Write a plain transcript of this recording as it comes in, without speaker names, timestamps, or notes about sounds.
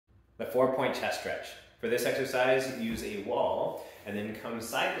The 4-point chest stretch. For this exercise, use a wall and then come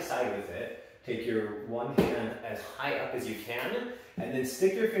side to side with it. Take your one hand as high up as you can and then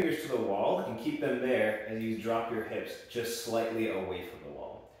stick your fingers to the wall and keep them there as you drop your hips just slightly away from the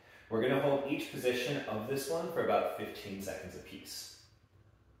wall. We're going to hold each position of this one for about 15 seconds apiece.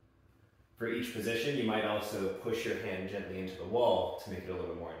 For each position, you might also push your hand gently into the wall to make it a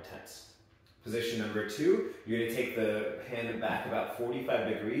little more intense. Position number 2, you're going to take the hand back about 45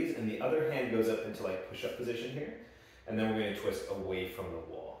 degrees and the other hand goes up into like push-up position here. And then we're going to twist away from the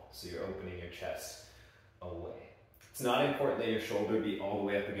wall. So you're opening your chest away. It's not important that your shoulder be all the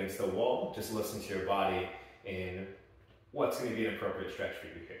way up against the wall. Just listen to your body in what's going to be an appropriate stretch for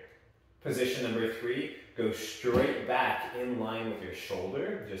you here. Position number 3, go straight back in line with your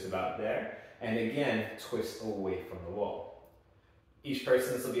shoulder, just about there. And again, twist away from the wall. Each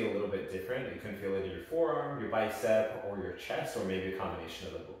person, this will be a little bit different. You can feel it in your forearm, your bicep, or your chest, or maybe a combination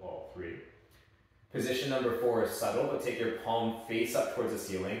of all 3. Position number 4 is subtle, but take your palm face up towards the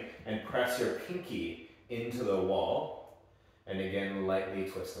ceiling and press your pinky into the wall. And again, lightly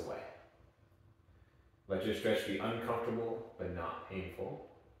twist away. Let your stretch be uncomfortable, but not painful.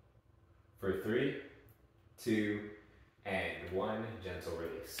 For 3, 2, and 1, gentle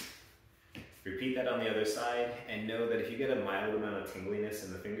release. Repeat that on the other side, and know that if you get a mild amount of tingliness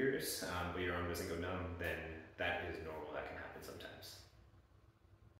in the fingers, but your arm doesn't go numb, then that is normal. That can happen sometimes.